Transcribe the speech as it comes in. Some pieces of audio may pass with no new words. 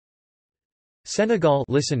Senegal,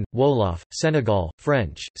 listen, Wolof, Senegal,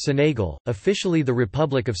 French, Senegal, officially the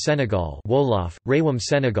Republic of Senegal, Wolof, Réewum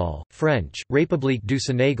Senegal, French, République du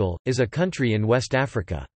Sénégal, is a country in West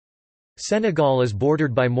Africa. Senegal is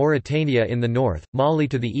bordered by Mauritania in the north, Mali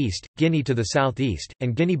to the east, Guinea to the southeast,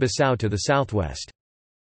 and Guinea-Bissau to the southwest.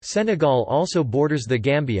 Senegal also borders the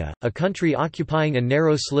Gambia, a country occupying a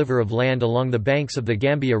narrow sliver of land along the banks of the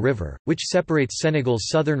Gambia River, which separates Senegal's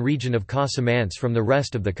southern region of Casamance from the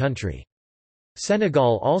rest of the country.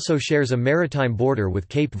 Senegal also shares a maritime border with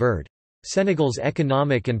Cape Verde. Senegal's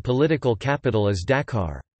economic and political capital is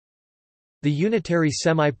Dakar. The unitary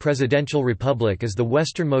semi-presidential republic is the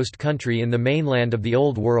westernmost country in the mainland of the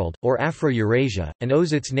Old World, or Afro-Eurasia, and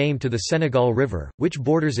owes its name to the Senegal River, which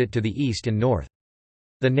borders it to the east and north.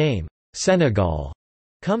 The name, Senegal,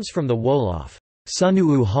 comes from the Wolof,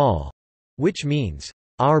 Sunu Hall, which means,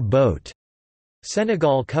 our boat.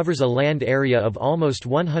 Senegal covers a land area of almost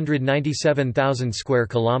 197,000 square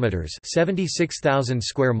kilometers, 76,000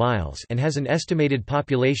 square miles, and has an estimated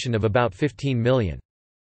population of about 15 million.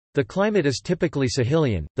 The climate is typically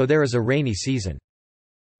Sahelian, though there is a rainy season.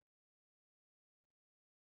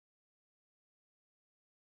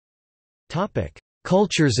 Topic: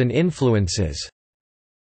 Cultures and influences.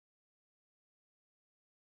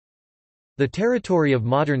 The territory of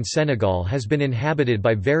modern Senegal has been inhabited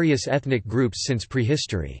by various ethnic groups since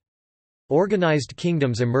prehistory. Organized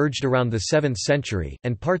kingdoms emerged around the 7th century,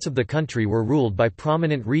 and parts of the country were ruled by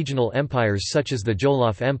prominent regional empires such as the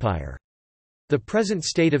Jolof Empire. The present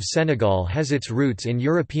state of Senegal has its roots in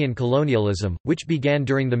European colonialism, which began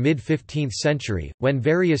during the mid-15th century, when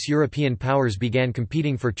various European powers began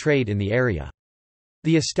competing for trade in the area.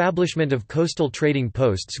 The establishment of coastal trading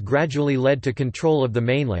posts gradually led to control of the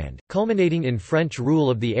mainland, culminating in French rule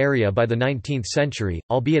of the area by the 19th century,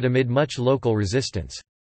 albeit amid much local resistance.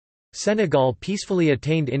 Senegal peacefully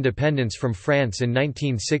attained independence from France in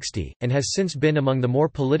 1960, and has since been among the more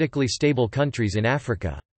politically stable countries in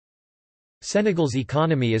Africa. Senegal's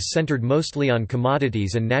economy is centered mostly on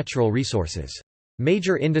commodities and natural resources.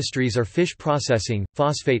 Major industries are fish processing,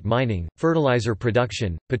 phosphate mining, fertilizer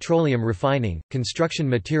production, petroleum refining, construction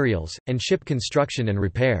materials, and ship construction and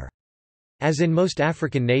repair. As in most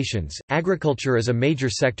African nations, agriculture is a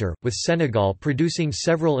major sector, with Senegal producing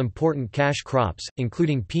several important cash crops,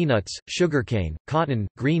 including peanuts, sugarcane, cotton,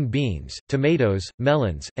 green beans, tomatoes,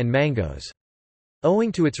 melons, and mangoes.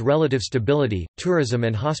 Owing to its relative stability, tourism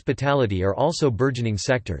and hospitality are also burgeoning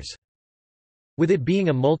sectors. With it being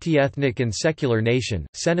a multi-ethnic and secular nation,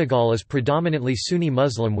 Senegal is predominantly Sunni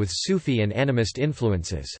Muslim with Sufi and animist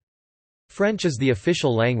influences. French is the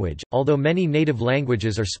official language, although many native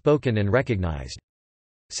languages are spoken and recognized.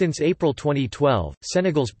 Since April 2012,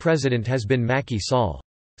 Senegal's president has been Macky Sall.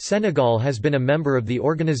 Senegal has been a member of the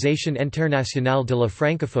Organisation Internationale de la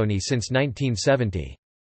Francophonie since 1970.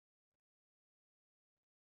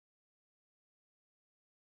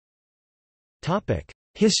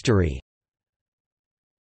 History.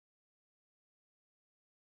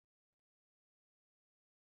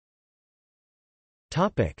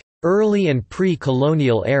 Early and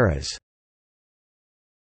pre-colonial eras.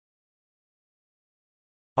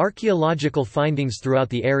 Archaeological findings throughout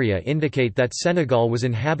the area indicate that Senegal was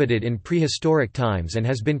inhabited in prehistoric times and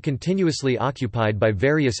has been continuously occupied by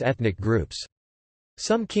various ethnic groups.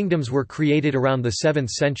 Some kingdoms were created around the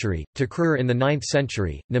 7th century, Takrur in the 9th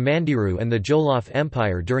century, Namandiru and the Jolof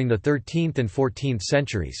Empire during the 13th and 14th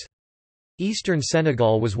centuries. Eastern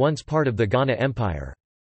Senegal was once part of the Ghana Empire.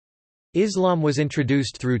 Islam was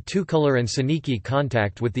introduced through Tukulur and Saniki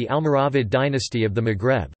contact with the Almoravid dynasty of the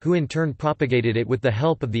Maghreb, who in turn propagated it with the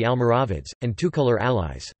help of the Almoravids, and Tukulur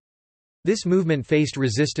allies. This movement faced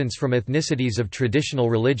resistance from ethnicities of traditional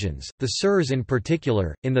religions, the Surs in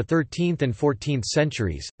particular. In the 13th and 14th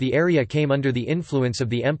centuries, the area came under the influence of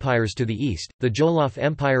the empires to the east. The Jolof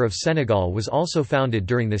Empire of Senegal was also founded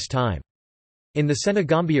during this time. In the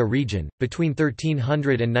Senegambia region, between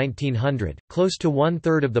 1300 and 1900, close to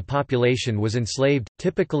one-third of the population was enslaved,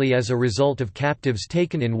 typically as a result of captives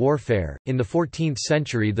taken in warfare. In the 14th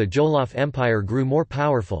century, the Jolof Empire grew more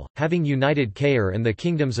powerful, having united Kayer and the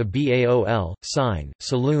kingdoms of Baol, Sine,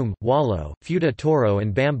 Saloum, Wallo, Fouta Toro,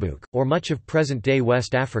 and Bambouk, or much of present-day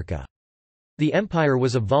West Africa. The empire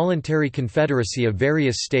was a voluntary confederacy of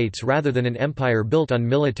various states rather than an empire built on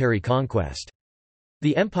military conquest.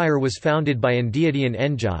 The empire was founded by Ndiadian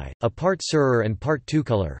Njai, a part Serer and part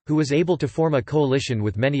Tukulur, who was able to form a coalition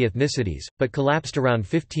with many ethnicities, but collapsed around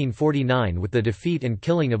 1549 with the defeat and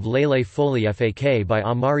killing of Lele Foli Fak by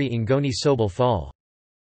Amari Ngoni Sobel Fall.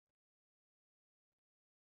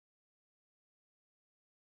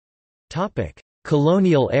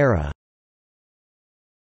 Colonial era.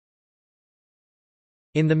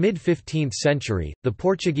 In the mid-15th century, the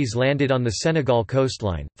Portuguese landed on the Senegal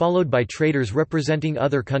coastline, followed by traders representing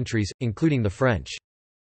other countries, including the French.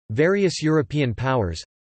 Various European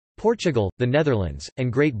powers—Portugal, the Netherlands,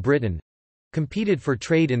 and Great Britain—competed for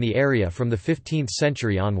trade in the area from the 15th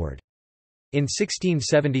century onward. In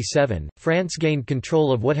 1677, France gained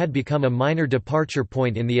control of what had become a minor departure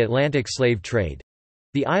point in the Atlantic slave trade.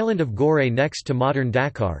 The island of Gorée next to modern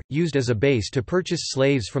Dakar, used as a base to purchase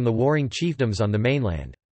slaves from the warring chiefdoms on the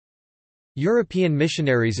mainland. European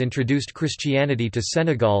missionaries introduced Christianity to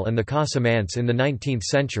Senegal and the Casamance in the 19th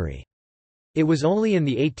century. It was only in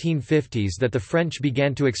the 1850s that the French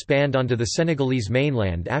began to expand onto the Senegalese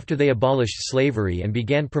mainland after they abolished slavery and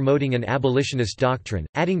began promoting an abolitionist doctrine,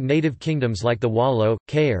 adding native kingdoms like the Wallo,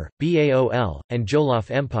 Kayer, Baol, and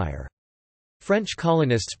Jolof Empire. French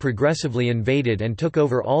colonists progressively invaded and took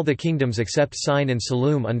over all the kingdoms except Sine and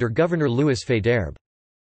Saloum under Governor Louis Faidherbe.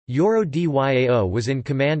 Yoro Dyao was in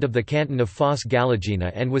command of the canton of Fos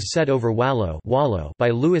Galagina and was set over Wallo by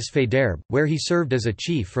Louis Faidherbe, where he served as a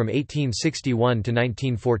chief from 1861 to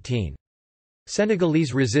 1914.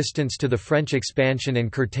 Senegalese resistance to the French expansion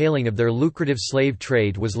and curtailing of their lucrative slave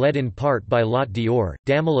trade was led in part by Lot Dior,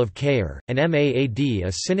 Damel of Kayer, and Maad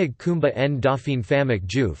a Sinig Kumba en Dauphine Famak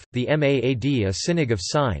Diouf, the Maad a Sinig of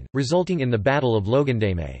Sine, resulting in the Battle of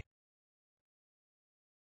Logandeme.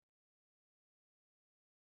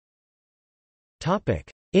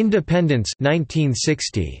 Independence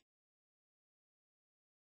 1960.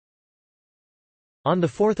 On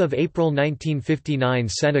 4 April 1959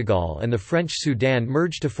 Senegal and the French Sudan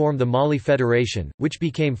merged to form the Mali Federation, which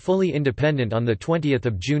became fully independent on 20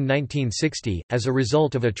 June 1960, as a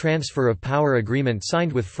result of a transfer of power agreement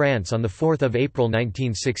signed with France on 4 April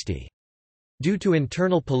 1960. Due to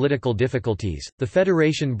internal political difficulties, the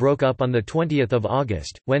federation broke up on 20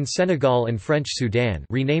 August, when Senegal and French Sudan,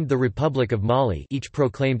 renamed the Republic of Mali, each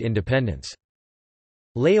proclaimed independence.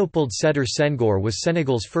 Léopold Sédar Senghor was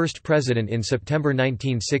Senegal's first president in September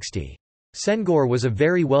 1960. Senghor was a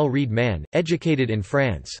very well-read man, educated in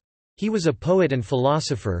France. He was a poet and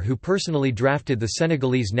philosopher who personally drafted the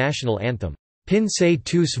Senegalese national anthem, Pincez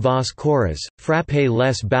tous vos corps, frappez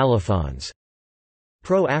les balafons.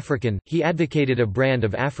 Pro-African, he advocated a brand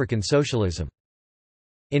of African socialism.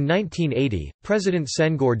 In 1980, President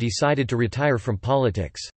Senghor decided to retire from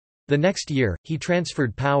politics. The next year, he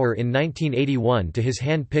transferred power in 1981 to his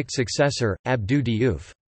hand-picked successor, Abdou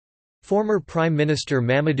Diouf. Former Prime Minister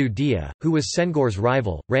Mamadou Dia, who was Senghor's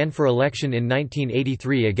rival, ran for election in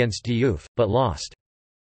 1983 against Diouf, but lost.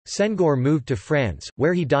 Senghor moved to France,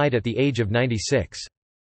 where he died at the age of 96.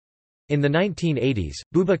 In the 1980s,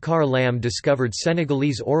 Boubacar Lam discovered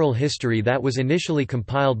Senegalese oral history that was initially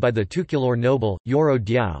compiled by the Tukulóor noble, Yoro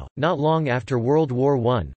Diao, not long after World War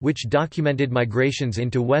I, which documented migrations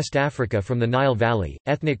into West Africa from the Nile Valley.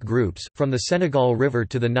 Ethnic groups, from the Senegal River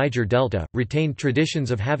to the Niger Delta, retained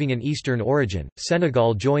traditions of having an Eastern origin.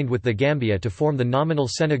 Senegal joined with the Gambia to form the nominal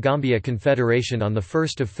Senegambia Confederation on 1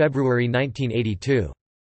 February 1982.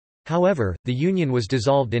 However, the union was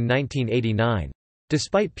dissolved in 1989.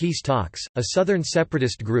 Despite peace talks, a southern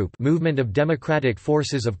separatist group, Movement of Democratic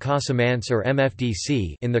Forces of Casamance or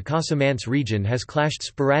MFDC, in the Casamance region has clashed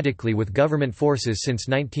sporadically with government forces since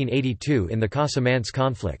 1982 in the Casamance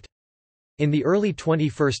conflict. In the early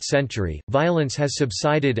 21st century, violence has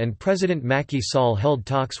subsided and President Macky Sall held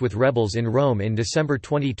talks with rebels in Rome in December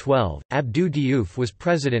 2012. Abdou Diouf was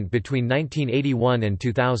president between 1981 and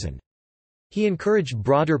 2000. He encouraged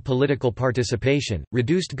broader political participation,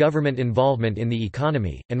 reduced government involvement in the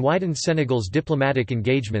economy, and widened Senegal's diplomatic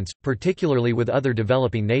engagements, particularly with other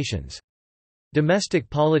developing nations. Domestic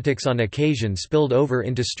politics on occasion spilled over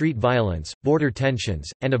into street violence, border tensions,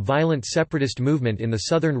 and a violent separatist movement in the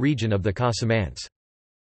southern region of the Casamance.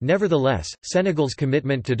 Nevertheless, Senegal's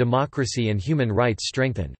commitment to democracy and human rights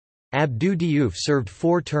strengthened. Abdou Diouf served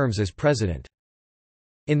 4 terms as president.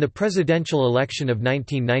 In the presidential election of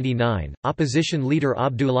 1999, opposition leader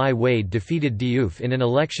Abdoulaye Wade defeated Diouf in an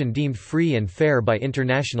election deemed free and fair by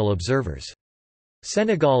international observers.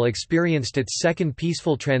 Senegal experienced its second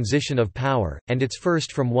peaceful transition of power, and its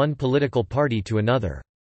first from one political party to another.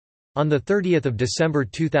 On 30 December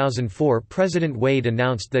 2004, President Wade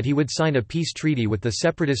announced that he would sign a peace treaty with the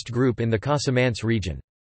separatist group in the Casamance region.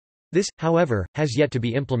 This, however, has yet to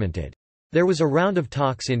be implemented. There was a round of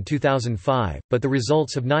talks in 2005, but the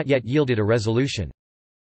results have not yet yielded a resolution.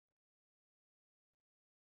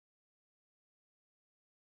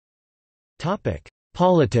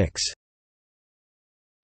 Politics.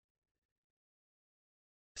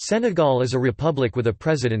 Senegal is a republic with a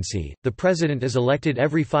presidency. The president is elected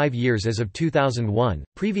every 5 years as of 2001,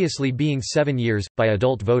 previously being 7 years, by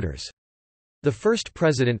adult voters. The first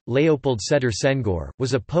president, Léopold Sédar Senghor,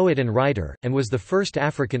 was a poet and writer, and was the first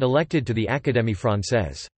African elected to the Académie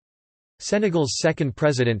Française. Senegal's second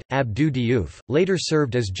president, Abdou Diouf, later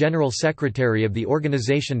served as General Secretary of the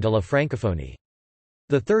Organisation de la Francophonie.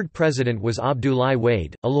 The third president was Abdoulaye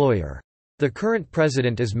Wade, a lawyer. The current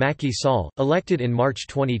president is Macky Sall, elected in March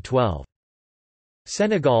 2012.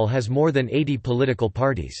 Senegal has more than 80 political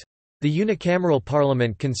parties. The unicameral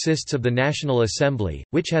parliament consists of the National Assembly,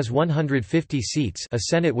 which has 150 seats. A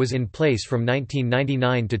Senate was in place from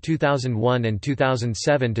 1999 to 2001 and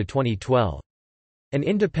 2007 to 2012. An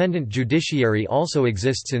independent judiciary also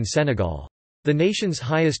exists in Senegal. The nation's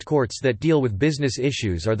highest courts that deal with business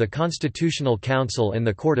issues are the Constitutional Council and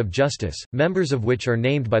the Court of Justice, members of which are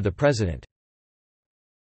named by the President.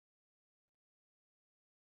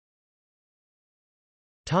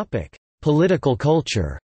 Political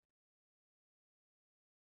culture.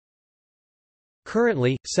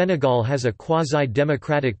 Currently, Senegal has a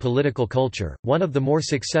quasi-democratic political culture, one of the more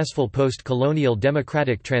successful post-colonial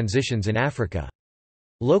democratic transitions in Africa.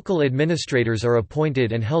 Local administrators are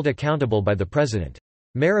appointed and held accountable by the president.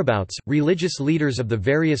 Marabouts, religious leaders of the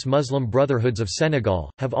various Muslim brotherhoods of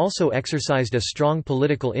Senegal, have also exercised a strong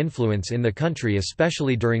political influence in the country,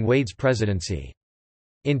 especially during Wade's presidency.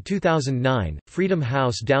 In 2009, Freedom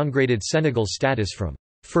House downgraded Senegal's status from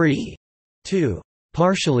 «free» to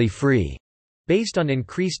 «partially free», based on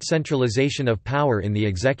increased centralization of power in the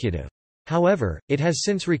executive. However, it has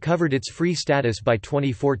since recovered its free status by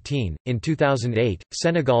 2014. In 2008,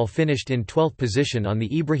 Senegal finished in 12th position on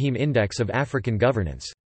the Ibrahim Index of African Governance.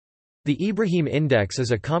 The Ibrahim Index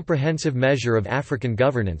is a comprehensive measure of African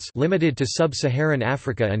governance limited to sub-Saharan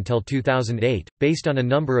Africa until 2008, based on a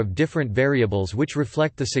number of different variables which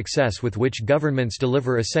reflect the success with which governments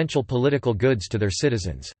deliver essential political goods to their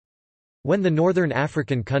citizens. When the northern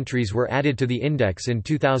African countries were added to the index in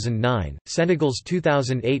 2009, Senegal's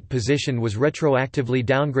 2008 position was retroactively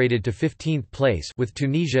downgraded to 15th place, with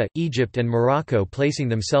Tunisia, Egypt and Morocco placing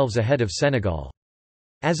themselves ahead of Senegal.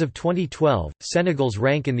 As of 2012, Senegal's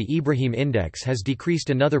rank in the Ibrahim Index has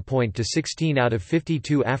decreased another point to 16 out of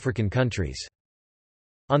 52 African countries.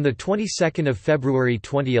 On the 22nd of February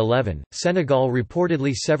 2011, Senegal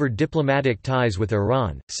reportedly severed diplomatic ties with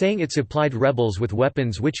Iran, saying it supplied rebels with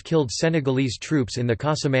weapons which killed Senegalese troops in the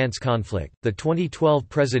Casamance conflict. The 2012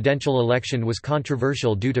 presidential election was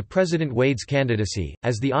controversial due to President Wade's candidacy,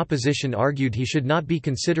 as the opposition argued he should not be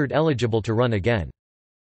considered eligible to run again.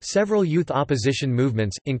 Several youth opposition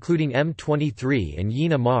movements, including M23 and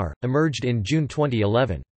Y'en a marre, emerged in June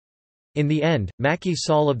 2011. In the end, Macky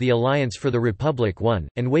Sall of the Alliance for the Republic won,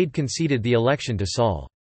 and Wade conceded the election to Sall.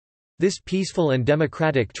 This peaceful and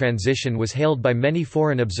democratic transition was hailed by many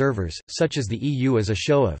foreign observers, such as the EU, as a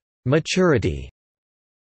show of maturity.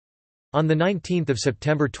 On 19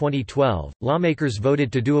 September 2012, lawmakers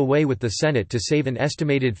voted to do away with the Senate to save an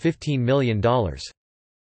estimated $15 million.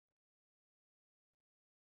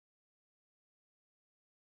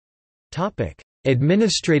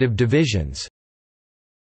 Administrative divisions.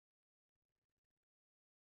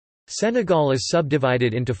 Senegal is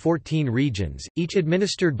subdivided into 14 regions, each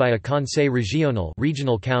administered by a conseil régional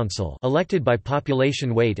regional council elected by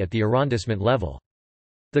population weight at the arrondissement level.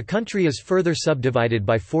 The country is further subdivided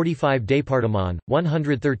by 45 départements,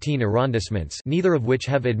 113 arrondissements, neither of which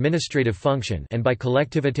have administrative function, and by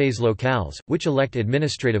collectivités locales, which elect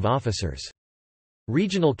administrative officers.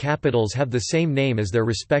 Regional capitals have the same name as their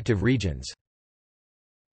respective regions.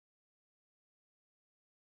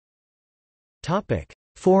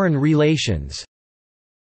 Foreign relations.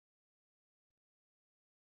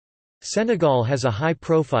 Senegal has a high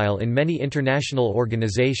profile in many international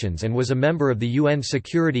organizations and was a member of the UN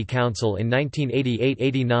Security Council in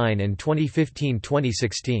 1988–89 and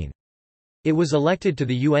 2015–2016. It was elected to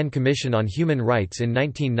the UN Commission on Human Rights in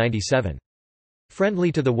 1997.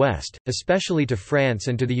 Friendly to the West, especially to France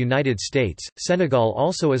and to the United States, Senegal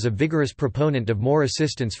also is a vigorous proponent of more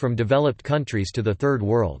assistance from developed countries to the Third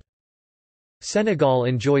World. Senegal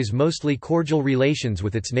enjoys mostly cordial relations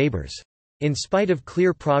with its neighbors. In spite of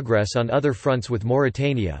clear progress on other fronts with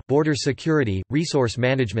Mauritania, border security, resource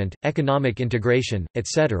management, economic integration,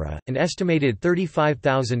 etc., an estimated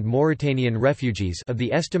 35,000 Mauritanian refugees of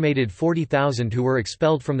the estimated 40,000 who were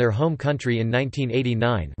expelled from their home country in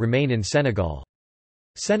 1989 remain in Senegal.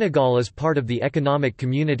 Senegal is part of the Economic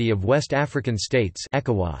Community of West African States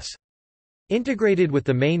 (ECOWAS). Integrated with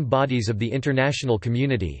the main bodies of the international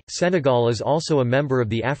community, Senegal is also a member of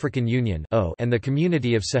the African Union and the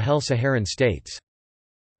Community of Sahel-Saharan States.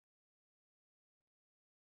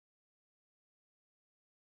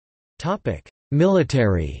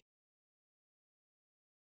 Military.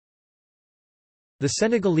 The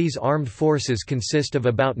Senegalese armed forces consist of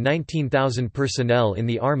about 19,000 personnel in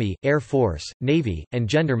the Army, Air Force, Navy, and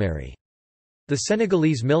Gendarmerie. The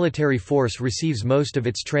Senegalese military force receives most of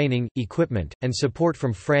its training, equipment, and support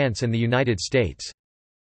from France and the United States.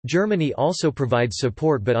 Germany also provides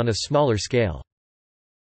support but on a smaller scale.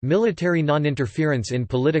 Military non-interference in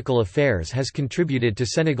political affairs has contributed to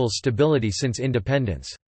Senegal's stability since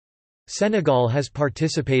independence. Senegal has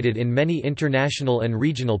participated in many international and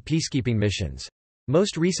regional peacekeeping missions.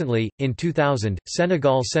 Most recently, in 2000,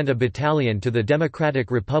 Senegal sent a battalion to the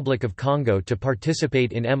Democratic Republic of Congo to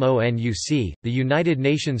participate in MONUC, the United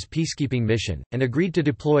Nations peacekeeping mission, and agreed to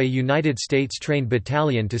deploy a United States-trained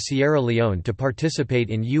battalion to Sierra Leone to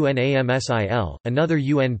participate in UNAMSIL, another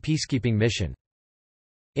UN peacekeeping mission.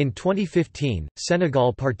 In 2015,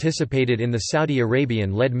 Senegal participated in the Saudi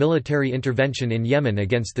Arabian-led military intervention in Yemen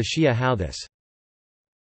against the Shia Houthis.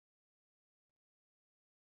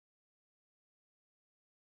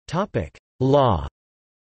 Law.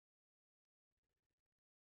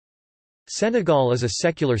 Senegal is a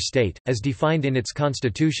secular state, as defined in its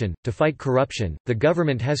constitution. To fight corruption, the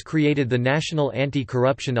government has created the National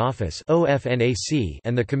Anti-Corruption Office (OFNAC)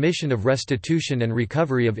 and the Commission of Restitution and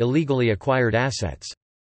Recovery of Illegally Acquired Assets.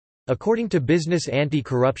 According to Business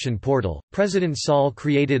Anti-Corruption Portal, President Sall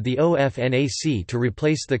created the OFNAC to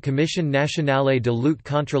replace the Commission nationale de lutte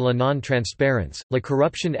contre la non-transparence, la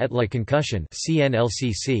corruption et la concussion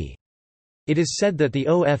 (CNLCC). It is said that the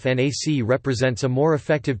OFNAC represents a more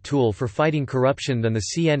effective tool for fighting corruption than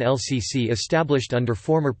the CNLCC established under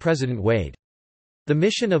former President Wade. The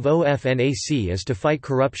mission of OFNAC is to fight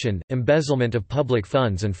corruption, embezzlement of public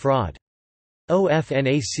funds and fraud.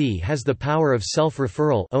 OFNAC has the power of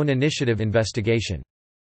self-referral own initiative investigation.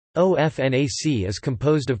 OFNAC is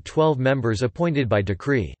composed of 12 members appointed by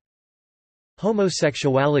decree.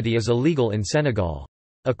 Homosexuality is illegal in Senegal.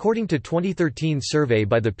 According to 2013 survey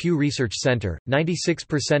by the Pew Research Center,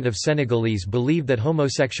 96% of Senegalese believe that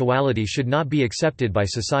homosexuality should not be accepted by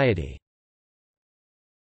society.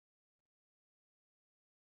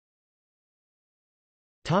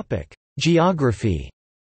 Geography.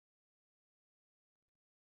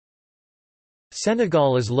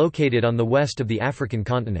 Senegal is located on the west of the African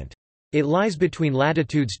continent. It lies between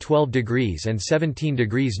latitudes 12 degrees and 17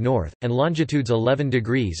 degrees north, and longitudes 11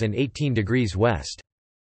 degrees and 18 degrees west.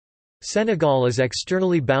 Senegal is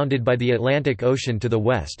externally bounded by the Atlantic Ocean to the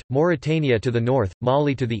west, Mauritania to the north,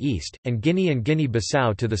 Mali to the east, and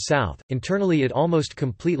Guinea-Bissau to the south. Internally it almost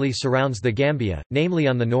completely surrounds the Gambia, namely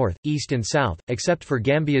on the north, east and south, except for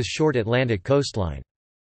Gambia's short Atlantic coastline.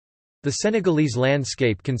 The Senegalese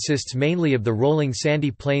landscape consists mainly of the rolling sandy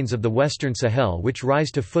plains of the Western Sahel which rise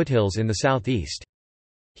to foothills in the southeast.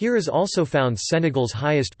 Here is also found Senegal's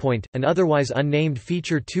highest point, an otherwise unnamed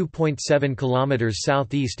feature 2.7 km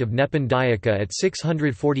southeast of Nepentayaka at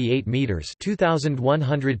 648 meters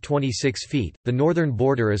 (2,126 feet). The northern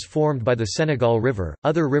border is formed by the Senegal River.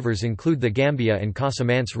 Other rivers include the Gambia and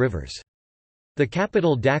Casamance rivers. The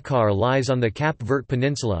capital Dakar lies on the Cape Verde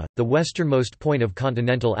Peninsula, the westernmost point of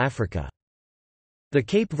continental Africa. The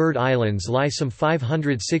Cape Verde Islands lie some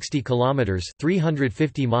 560 kilometers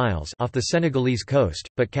 (350 miles) off the Senegalese coast,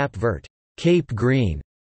 but Cape Verde, Cape Green,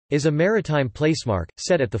 is a maritime placemark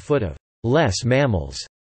set at the foot of Les Mammals,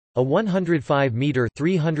 a 105-meter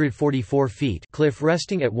 (344 feet) cliff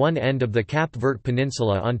resting at one end of the Cape Verde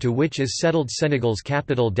Peninsula onto which is settled Senegal's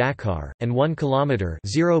capital Dakar, and 1 kilometer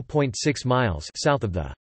 (0.6 miles) south of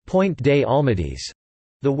the Point des Almadies,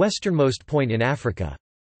 the westernmost point in Africa.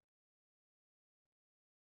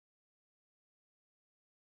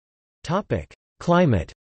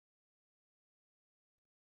 Climate.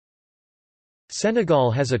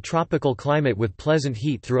 Senegal has a tropical climate with pleasant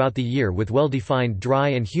heat throughout the year with well-defined dry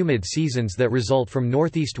and humid seasons that result from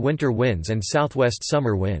northeast winter winds and southwest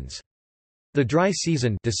summer winds. The dry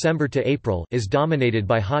season December to April is dominated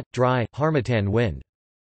by hot, dry, harmattan wind.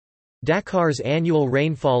 Dakar's annual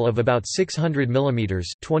rainfall of about 600 mm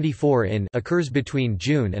 24 in occurs between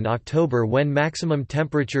June and October when maximum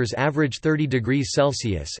temperatures average 30 degrees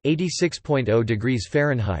Celsius (86.0 degrees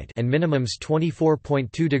Fahrenheit) and minimums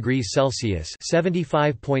 24.2 degrees Celsius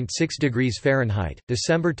 (75.6 degrees Fahrenheit).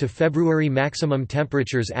 December to February maximum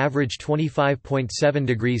temperatures average 25.7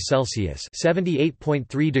 degrees Celsius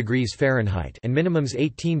 (78.3 degrees Fahrenheit) and minimums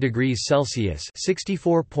 18 degrees Celsius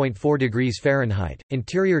 (64.4 degrees Fahrenheit).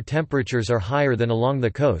 Interior temperatures temperatures are higher than along the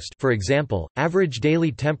coast. For example, average daily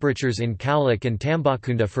temperatures in Kaolack and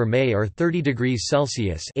Tambacounda for May are 30 degrees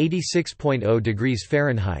Celsius (86.0 degrees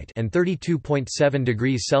Fahrenheit) and 32.7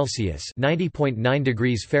 degrees Celsius (90.9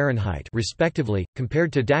 degrees Fahrenheit) respectively,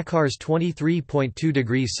 compared to Dakar's 23.2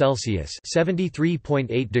 degrees Celsius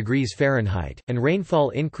 (73.8 degrees Fahrenheit), and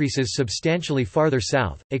rainfall increases substantially farther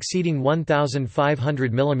south, exceeding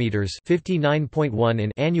 1,500 mm (59.1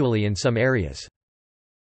 in) annually in some areas.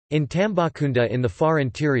 In Tambacounda in the far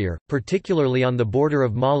interior, particularly on the border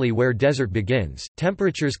of Mali where desert begins,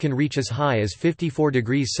 temperatures can reach as high as 54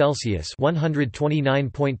 degrees Celsius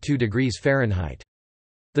 (129.2 degrees Fahrenheit).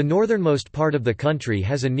 The northernmost part of the country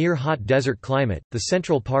has a near-hot desert climate, the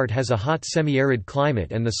central part has a hot semi-arid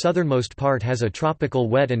climate and the southernmost part has a tropical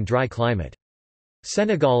wet and dry climate.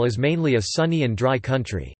 Senegal is mainly a sunny and dry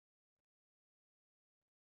country.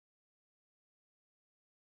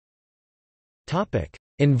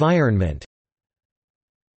 Environment.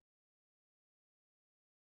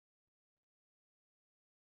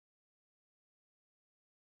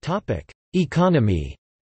 Economy.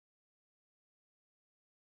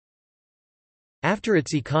 After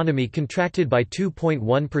its economy contracted by 2.1%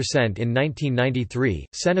 in 1993,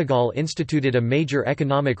 Senegal instituted a major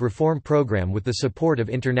economic reform program with the support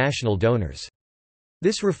of international donors.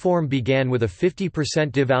 This reform began with a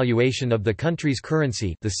 50% devaluation of the country's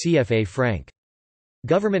currency, the CFA franc.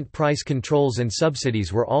 Government price controls and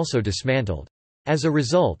subsidies were also dismantled. As a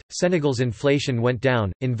result, Senegal's inflation went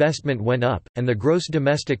down, investment went up, and the gross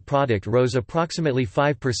domestic product rose approximately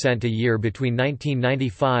 5% a year between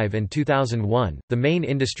 1995 and 2001. The main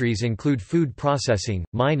industries include food processing,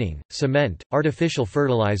 mining, cement, artificial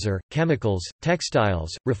fertilizer, chemicals, textiles,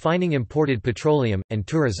 refining imported petroleum, and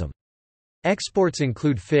tourism. Exports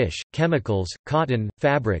include fish, chemicals, cotton,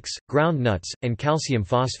 fabrics, groundnuts, and calcium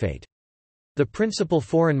phosphate. The principal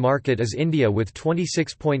foreign market is India with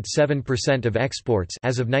 26.7% of exports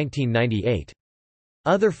as of 1998.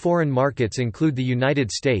 Other foreign markets include the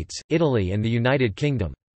United States, Italy and the United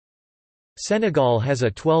Kingdom. Senegal has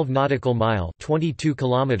a 12 nautical mile (22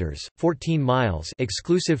 kilometers, 14 miles)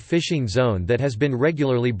 exclusive fishing zone that has been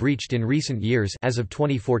regularly breached in recent years as of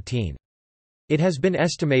 2014. It has been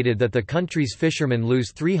estimated that the country's fishermen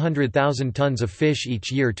lose 300,000 tons of fish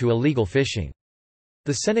each year to illegal fishing.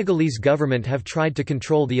 The Senegalese government have tried to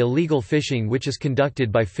control the illegal fishing which is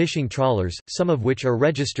conducted by fishing trawlers, some of which are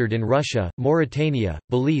registered in Russia, Mauritania,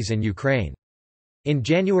 Belize and Ukraine. In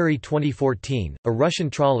January 2014, a Russian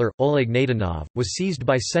trawler, Oleg Nadanov, was seized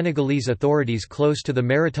by Senegalese authorities close to the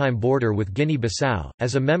maritime border with Guinea-Bissau.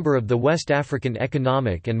 As a member of the West African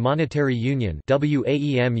Economic and Monetary Union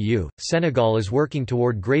 (WAEMU), Senegal is working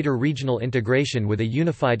toward greater regional integration with a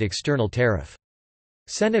unified external tariff.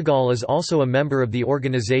 Senegal is also a member of the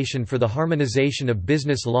Organization for the Harmonization of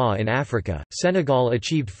Business Law in Africa. Senegal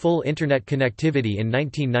achieved full internet connectivity in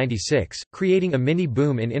 1996, creating a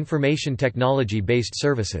mini-boom in information technology-based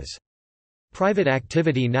services. Private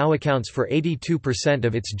activity now accounts for 82%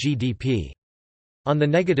 of its GDP. On the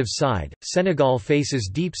negative side, Senegal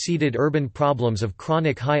faces deep-seated urban problems of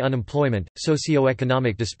chronic high unemployment,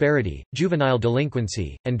 socio-economic disparity, juvenile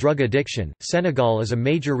delinquency, and drug addiction. Senegal is a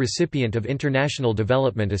major recipient of international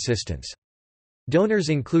development assistance. Donors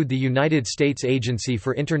include the United States Agency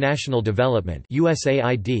for International Development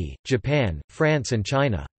 (USAID), Japan, France, and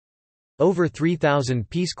China. Over 3,000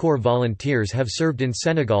 Peace Corps volunteers have served in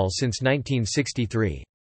Senegal since 1963.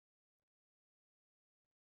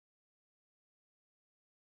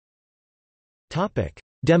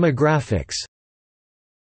 Demographics.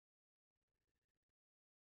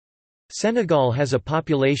 Senegal has a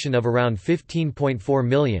population of around 15.4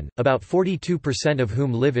 million, about 42% of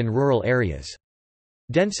whom live in rural areas.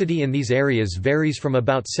 Density in these areas varies from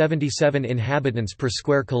about 77 inhabitants per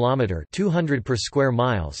square kilometre (200 per square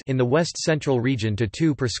miles) in the west-central region to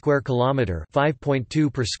 2 per square kilometre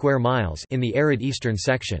 (5.2 per square miles) in the arid eastern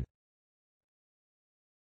section.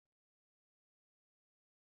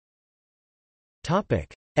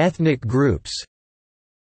 Ethnic groups.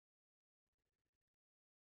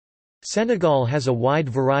 Senegal has a wide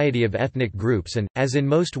variety of ethnic groups and, as in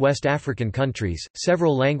most West African countries,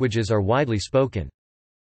 several languages are widely spoken.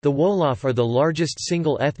 The Wolof are the largest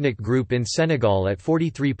single ethnic group in Senegal at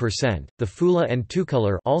 43%, the Fula and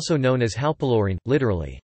Tukulur, also known as Halpularin,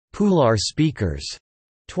 literally, Pular speakers,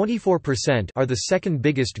 24%, are the second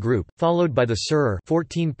biggest group, followed by the Serer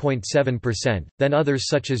 14.7%, then others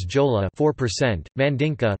such as Jola 4%,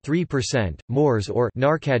 Mandinka 3%, Moors or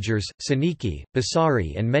Narkadjers, Saniki,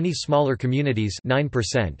 Basari and many smaller communities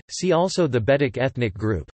 9%. See also the Bedik ethnic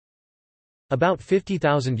group. About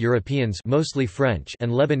 50,000 Europeans, mostly French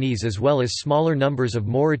and Lebanese, as well as smaller numbers of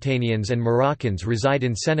Mauritanians and Moroccans reside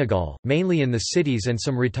in Senegal, mainly in the cities, and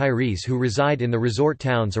some retirees who reside in the resort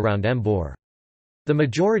towns around Mbour. The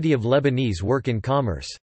majority of Lebanese work in commerce.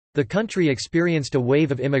 The country experienced a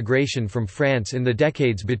wave of immigration from France in the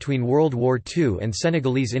decades between World War II and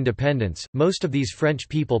Senegalese independence. Most of these French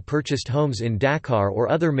people purchased homes in Dakar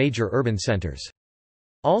or other major urban centers.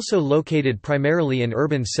 Also located primarily in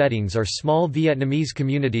urban settings are small Vietnamese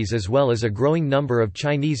communities as well as a growing number of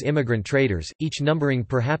Chinese immigrant traders, each numbering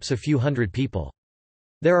perhaps a few hundred people.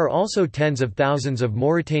 There are also tens of thousands of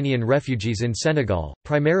Mauritanian refugees in Senegal,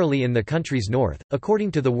 primarily in the country's north.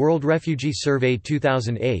 According to the World Refugee Survey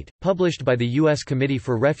 2008, published by the U.S. Committee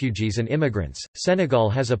for Refugees and Immigrants,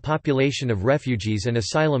 Senegal has a population of refugees and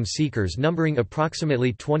asylum seekers numbering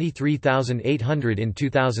approximately 23,800 in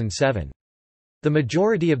 2007. The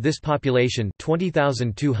majority of this population,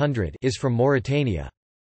 20,200, is from Mauritania.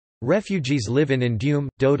 Refugees live in Ndioum,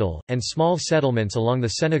 Dodal, and small settlements along the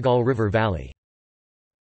Senegal River Valley.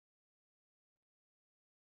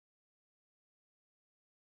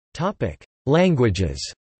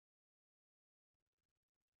 Languages.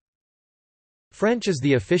 French is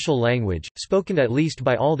the official language, spoken at least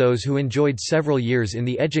by all those who enjoyed several years in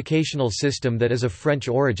the educational system that is of French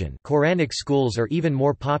origin. Quranic schools are even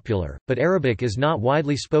more popular, but Arabic is not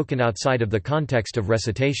widely spoken outside of the context of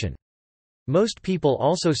recitation. Most people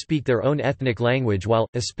also speak their own ethnic language while,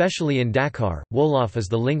 especially in Dakar, Wolof is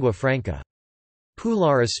the lingua franca.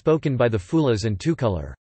 Pulaar is spoken by the Fulas and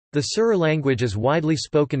Tukulur. The Serer language is widely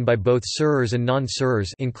spoken by both Serers and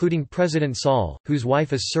non-Serers, including President Sall, whose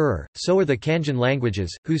wife is Serer. So are the Kanjan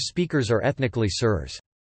languages, whose speakers are ethnically Serers.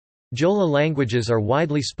 Jola languages are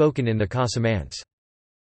widely spoken in the Casamance.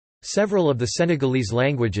 Several of the Senegalese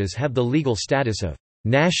languages have the legal status of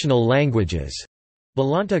national languages.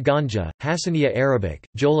 Balanta Ganja, Hassaniya Arabic,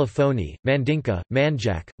 Jola Phoni, Mandinka,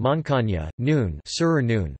 Manjak, Mankanya, Noon, Serer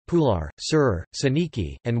Noon, Pulaar, Serer,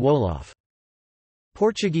 Saniki, and Wolof.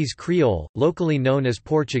 Portuguese Creole, locally known as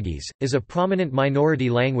Portuguese, is a prominent minority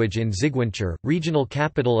language in Ziguinchor, regional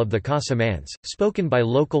capital of the Casamance, spoken by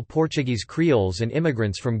local Portuguese Creoles and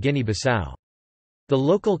immigrants from Guinea-Bissau. The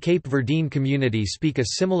local Cape Verdean community speak a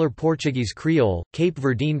similar Portuguese Creole, Cape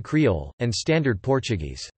Verdean Creole, and Standard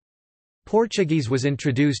Portuguese. Portuguese was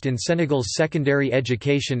introduced in Senegal's secondary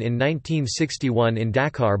education in 1961 in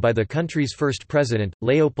Dakar by the country's first president,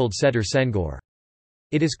 Léopold Sédar Senghor.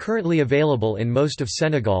 It is currently available in most of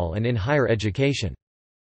Senegal and in higher education.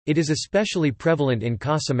 It is especially prevalent in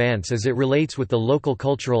Casamance as it relates with the local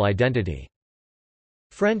cultural identity.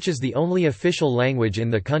 French is the only official language in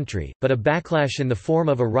the country, but a backlash in the form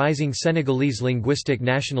of a rising Senegalese linguistic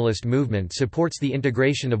nationalist movement supports the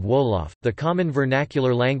integration of Wolof, the common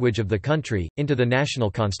vernacular language of the country, into the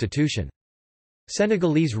national constitution.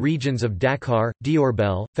 Senegalese regions of Dakar,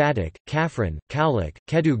 Diourbel, Fatick, Kaffrine, Kaolack,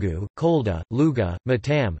 Kédougou, Kolda, Louga,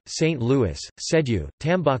 Matam, St. Louis, Sédhiou,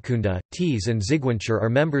 Tambacounda, Tees and Ziguinchor are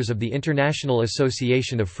members of the International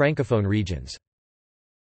Association of Francophone Regions.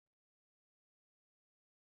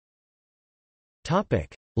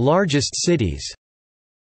 Largest cities.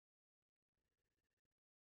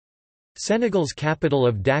 Senegal's capital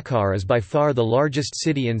of Dakar is by far the largest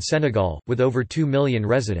city in Senegal, with over 2 million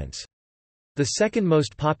residents. The second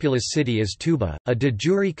most populous city is Touba, a de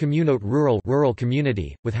jure communaute rural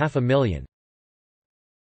community, with 500,000.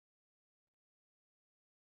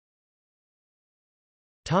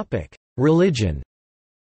 Religion.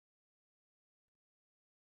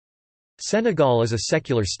 Senegal is a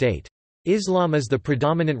secular state. Islam is the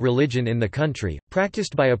predominant religion in the country,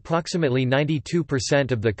 practiced by approximately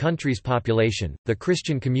 92% of the country's population. The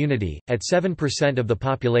Christian community, at 7% of the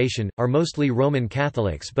population, are mostly Roman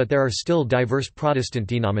Catholics, but there are still diverse Protestant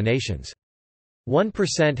denominations.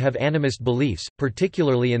 1% have animist beliefs,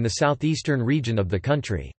 particularly in the southeastern region of the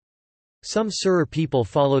country. Some Serer people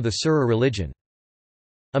follow the Serer religion.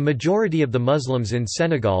 A majority of the Muslims in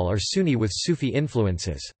Senegal are Sunni with Sufi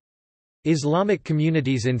influences. Islamic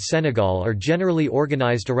communities in Senegal are generally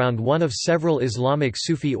organized around one of several Islamic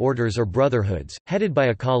Sufi orders or brotherhoods, headed by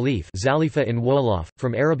a caliph Zalifa in Wolof,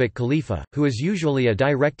 from Arabic Khalifa, who is usually a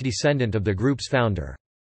direct descendant of the group's founder.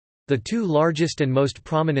 The two largest and most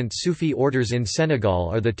prominent Sufi orders in Senegal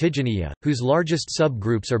are the Tijaniya, whose largest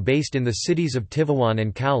subgroups are based in the cities of Tivaouane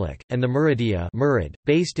and Kaolack, and the Muridiya Murid,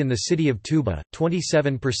 based in the city of Touba.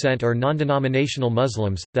 27% are non-denominational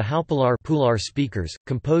Muslims, the Halpulaar speakers,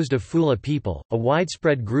 composed of Fula people, a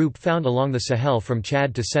widespread group found along the Sahel from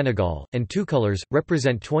Chad to Senegal, and Tukulars,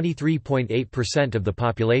 represent 23.8% of the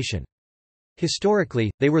population.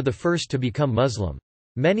 Historically, they were the first to become Muslim.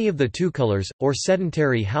 Many of the Tukulars, or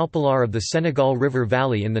sedentary Halpilar of the Senegal River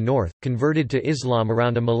Valley in the north, converted to Islam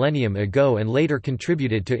around a millennium ago and later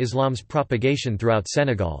contributed to Islam's propagation throughout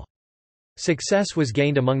Senegal. Success was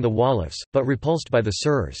gained among the Wolofs, but repulsed by the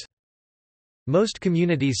Sers. Most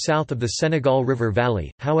communities south of the Senegal River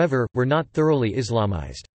Valley, however, were not thoroughly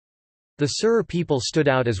Islamized. The Ser people stood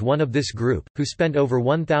out as one of this group, who spent over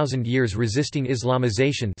 1,000 years resisting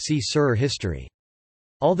Islamization. See Ser history.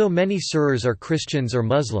 Although many Sers are Christians or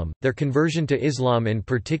Muslim, their conversion to Islam in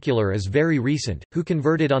particular is very recent, who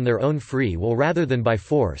converted on their own free will rather than by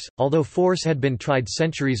force, although force had been tried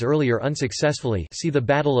centuries earlier unsuccessfully. See the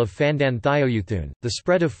Battle of Fandan Thioyuthun. The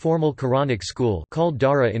spread of formal Quranic school called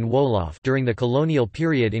Dara in Wolof during the colonial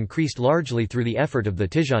period increased largely through the effort of the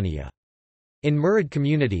Tijaniya. In Murid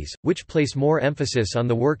communities, which place more emphasis on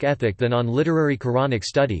the work ethic than on literary Quranic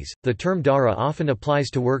studies, the term Dara often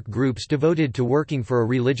applies to work groups devoted to working for a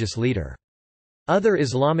religious leader. Other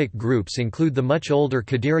Islamic groups include the much older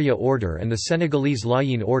Qadiriya order and the Senegalese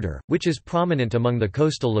Layin order, which is prominent among the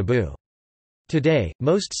coastal Lebu. Today,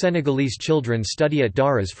 most Senegalese children study at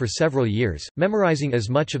Daras for several years, memorizing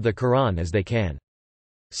as much of the Quran as they can.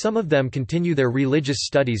 Some of them continue their religious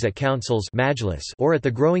studies at councils or at the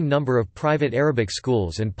growing number of private Arabic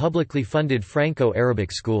schools and publicly funded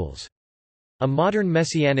Franco-Arabic schools. A modern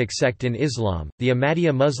messianic sect in Islam, the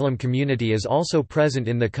Ahmadiyya Muslim community is also present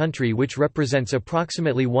in the country, which represents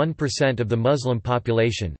approximately 1% of the Muslim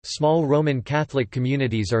population. Small Roman Catholic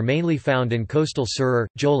communities are mainly found in coastal Serer,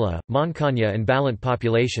 Jola, Moncagna and Balant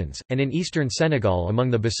populations, and in eastern Senegal among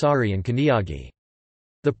the Bassari and Kaniagi.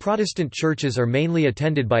 The Protestant churches are mainly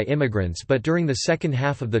attended by immigrants, but during the second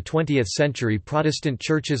half of the 20th century Protestant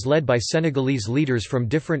churches led by Senegalese leaders from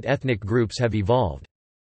different ethnic groups have evolved.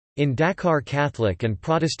 In Dakar Catholic and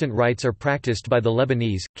Protestant rites are practiced by the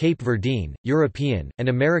Lebanese, Cape Verdean, European, and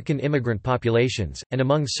American immigrant populations, and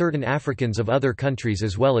among certain Africans of other countries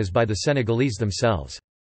as well as by the Senegalese themselves.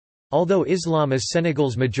 Although Islam is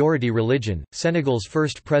Senegal's majority religion, Senegal's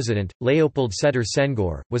first president, Léopold Sédar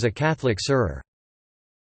Senghor, was a Catholic Serer.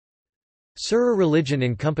 Serer religion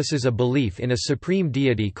encompasses a belief in a supreme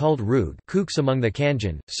deity called Rug Kooks among the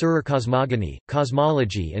Kanjan, Serer cosmogony,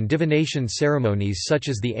 cosmology and divination ceremonies such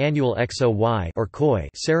as the annual Xoy or Koi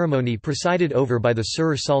ceremony presided over by the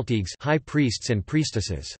Serer Saltigues high priests and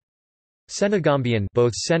priestesses. Senegambian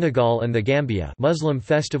both Senegal and the Gambia Muslim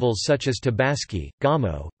festivals such as Tabaski,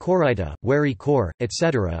 Gamo, Korita, Wari Kor,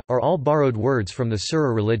 etc., are all borrowed words from the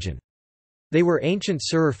Serer religion. They were ancient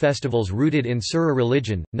Serer festivals rooted in Serer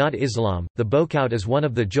religion, not Islam. The Bokout is one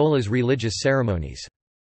of the Jola's religious ceremonies.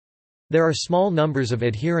 There are small numbers of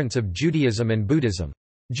adherents of Judaism and Buddhism.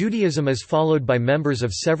 Judaism is followed by members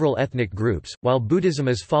of several ethnic groups, while Buddhism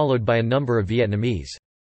is followed by a number of Vietnamese.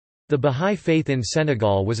 The Bahá'í faith in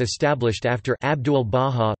Senegal was established after Abdul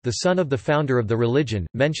Baha, the son of the founder of the religion,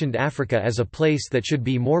 mentioned Africa as a place that should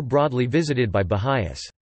be more broadly visited by Baha'is.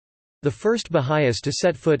 The first Baha'is to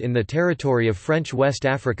set foot in the territory of French West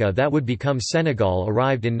Africa that would become Senegal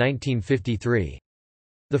arrived in 1953.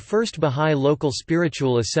 The first Baha'i local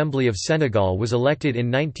spiritual assembly of Senegal was elected in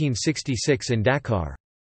 1966 in Dakar.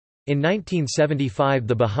 In 1975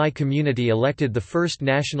 the Baha'i community elected the first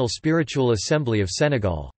National Spiritual Assembly of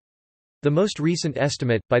Senegal. The most recent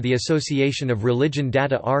estimate, by the Association of Religion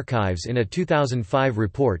Data Archives in a 2005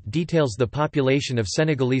 report, details the population of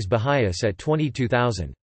Senegalese Baha'is at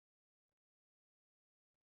 22,000.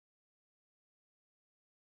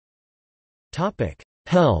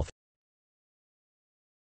 Health.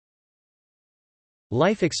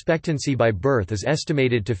 Life expectancy by birth is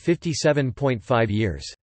estimated to 57.5 years.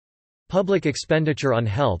 Public expenditure on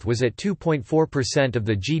health was at 2.4% of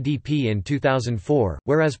the GDP in 2004,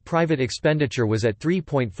 whereas private expenditure was at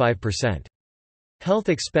 3.5%. Health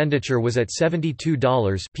expenditure was at $72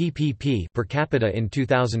 PPP per capita in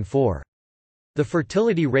 2004. The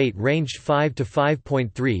fertility rate ranged 5 to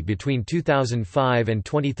 5.3 between 2005 and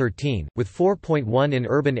 2013, with 4.1 in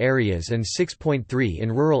urban areas and 6.3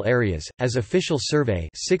 in rural areas, as official survey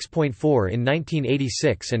 6.4 in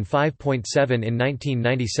 1986 and 5.7 in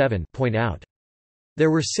 1997 point out.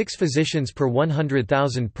 There were 6 physicians per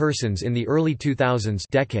 100,000 persons in the early 2000s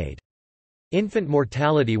decade. Infant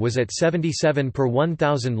mortality was at 77 per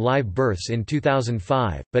 1,000 live births in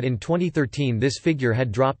 2005, but in 2013 this figure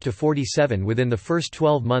had dropped to 47 within the first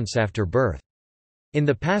 12 months after birth. In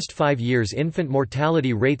the past 5 years infant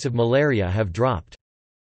mortality rates of malaria have dropped.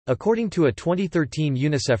 According to a 2013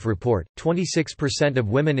 UNICEF report, 26% of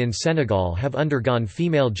women in Senegal have undergone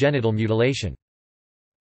female genital mutilation.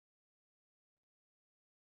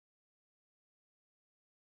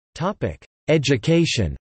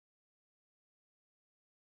 Education.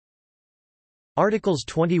 Articles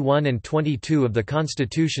 21 and 22 of the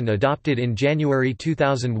Constitution adopted in January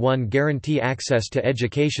 2001 guarantee access to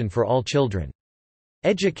education for all children.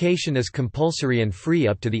 Education is compulsory and free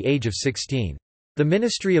up to the age of 16. The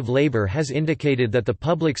Ministry of Labour has indicated that the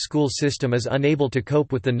public school system is unable to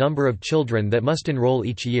cope with the number of children that must enroll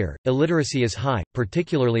each year. Illiteracy is high,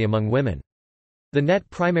 particularly among women. The net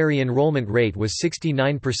primary enrollment rate was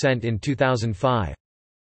 69% in 2005.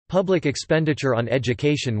 Public expenditure on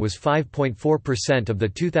education was 5.4% of the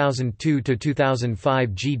 2002 to 2005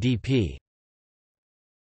 GDP.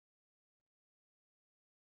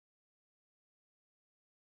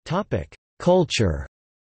 Topic: Culture.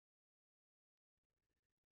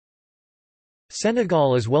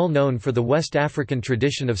 Senegal is well known for the West African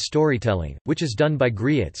tradition of storytelling, which is done by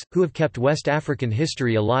griots, who have kept West African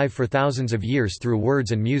history alive for thousands of years through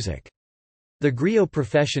words and music. The griot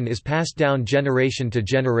profession is passed down generation to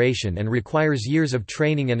generation and requires years of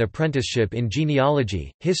training and apprenticeship in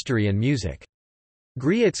genealogy, history and music.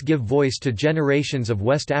 Griots give voice to generations of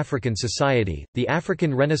West African society. The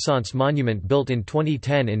African Renaissance Monument built in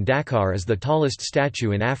 2010 in Dakar is the tallest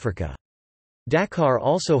statue in Africa. Dakar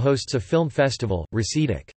also hosts a film festival,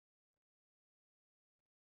 Recidic.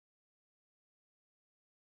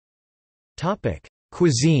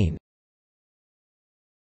 Cuisine.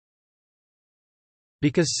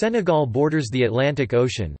 Because Senegal borders the Atlantic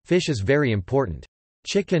Ocean, fish is very important.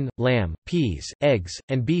 Chicken, lamb, peas, eggs,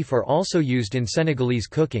 and beef are also used in Senegalese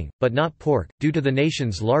cooking, but not pork, due to the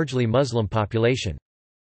nation's largely Muslim population.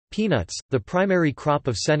 Peanuts, the primary crop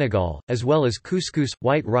of Senegal, as well as couscous,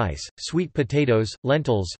 white rice, sweet potatoes,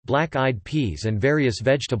 lentils, black-eyed peas and various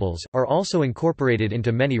vegetables, are also incorporated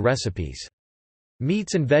into many recipes.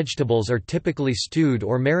 Meats and vegetables are typically stewed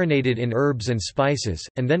or marinated in herbs and spices,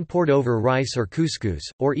 and then poured over rice or couscous,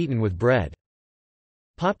 or eaten with bread.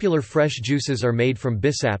 Popular fresh juices are made from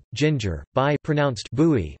bissap, ginger, bai pronounced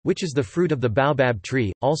bui, which is the fruit of the baobab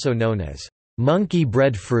tree, also known as monkey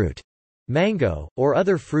bread fruit, mango, or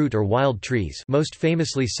other fruit or wild trees, most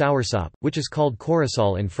famously soursop, which is called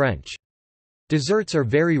corosol in French. Desserts are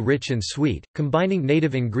very rich and sweet, combining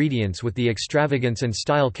native ingredients with the extravagance and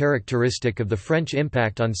style characteristic of the French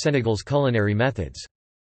impact on Senegal's culinary methods.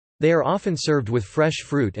 They are often served with fresh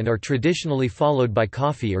fruit and are traditionally followed by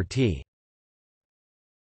coffee or tea.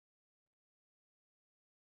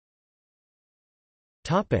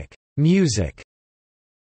 Music.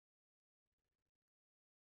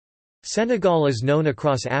 Senegal is known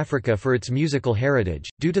across Africa for its musical heritage,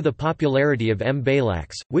 due to the popularity of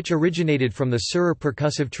mbalax, which originated from the Sura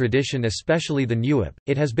percussive tradition, especially the Nuip.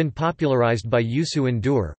 It has been popularized by Youssou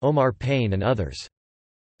N'Dour, Omar Payne and others.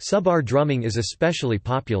 Subar drumming is especially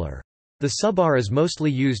popular. The subar is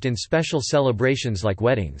mostly used in special celebrations like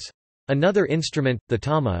weddings. Another instrument, the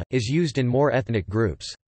tama, is used in more ethnic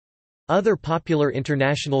groups. Other popular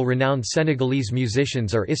international renowned Senegalese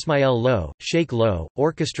musicians are Ismaël Lo, Sheikh Lo,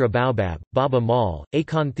 Orchestra Baobab, Baba Maal,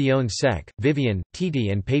 Akon Thione Seck, Vivian, Titi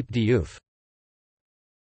and Pape Diouf.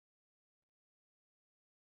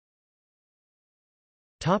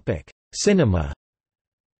 Cinema.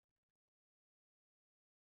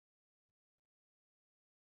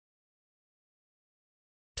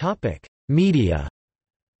 Media.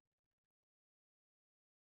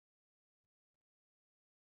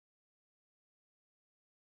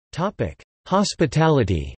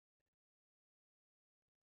 Hospitality.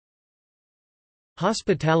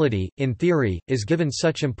 Hospitality, in theory, is given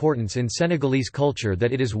such importance in Senegalese culture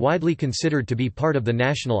that it is widely considered to be part of the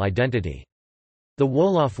national identity. The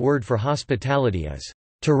Wolof word for hospitality is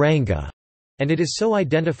teranga, and it is so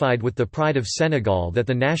identified with the pride of Senegal that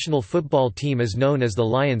the national football team is known as the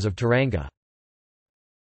Lions of Teranga.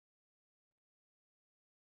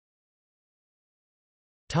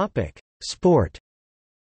 Sport.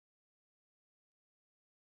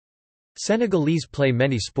 Senegalese play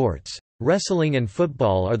many sports. Wrestling and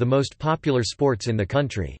football are the most popular sports in the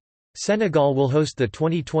country. Senegal will host the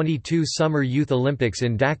 2022 Summer Youth Olympics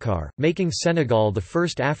in Dakar, making Senegal the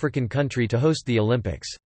first African country to host the Olympics.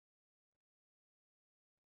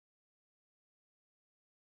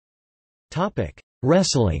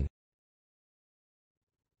 Wrestling.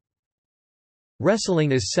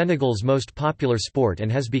 Wrestling is Senegal's most popular sport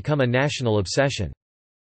and has become a national obsession.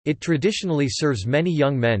 It traditionally serves many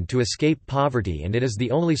young men to escape poverty, and it is the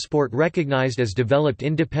only sport recognized as developed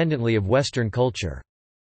independently of Western culture.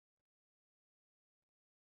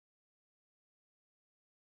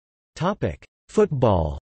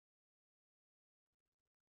 Football.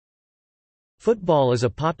 Football is a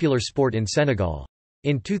popular sport in Senegal.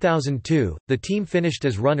 In 2002, the team finished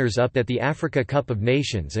as runners-up at the Africa Cup of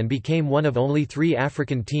Nations and became one of only 3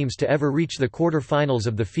 African teams to ever reach the quarter-finals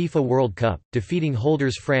of the FIFA World Cup, defeating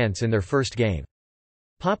holders France in their first game.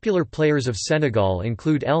 Popular players of Senegal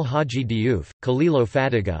include El Hadji Diouf, Khalilou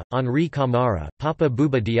Fadiga, Henri Camara, Papa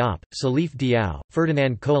Bouba Diop, Salif Diao,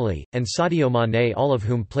 Ferdinand Coly, and Sadio Mané, all of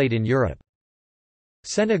whom played in Europe.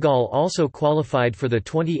 Senegal also qualified for the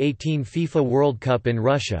 2018 FIFA World Cup in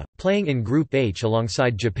Russia, playing in Group H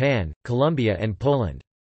alongside Japan, Colombia and Poland.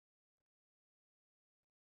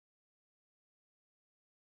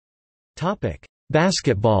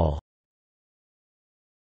 Basketball.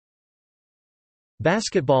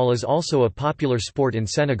 Basketball is also a popular sport in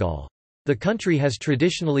Senegal. The country has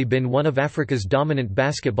traditionally been one of Africa's dominant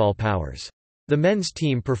basketball powers. The men's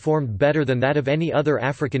team performed better than that of any other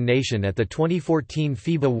African nation at the 2014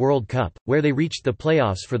 FIBA World Cup, where they reached the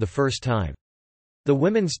playoffs for the first time. The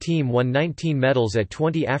women's team won 19 medals at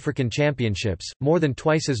 20 African championships, more than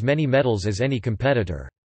twice as many medals as any competitor.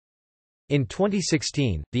 In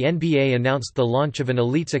 2016, the NBA announced the launch of an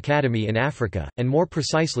elites academy in Africa, and more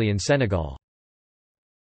precisely in Senegal.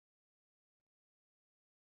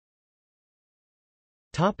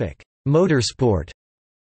 Motorsport.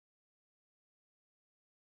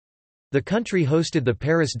 The country hosted the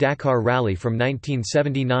Paris-Dakar Rally from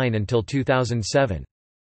 1979 until 2007.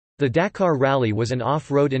 The Dakar Rally was an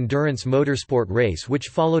off-road endurance motorsport race which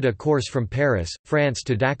followed a course from Paris, France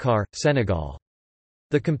to Dakar, Senegal.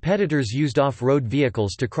 The competitors used off-road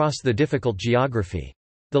vehicles to cross the difficult geography.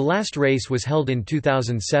 The last race was held in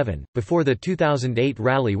 2007, before the 2008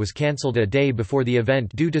 rally was cancelled a day before the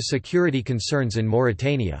event due to security concerns in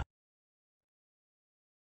Mauritania.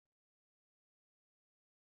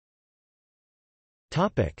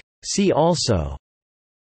 See also: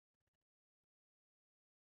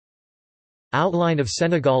 Outline of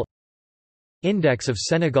Senegal, Index of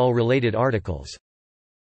Senegal-related articles.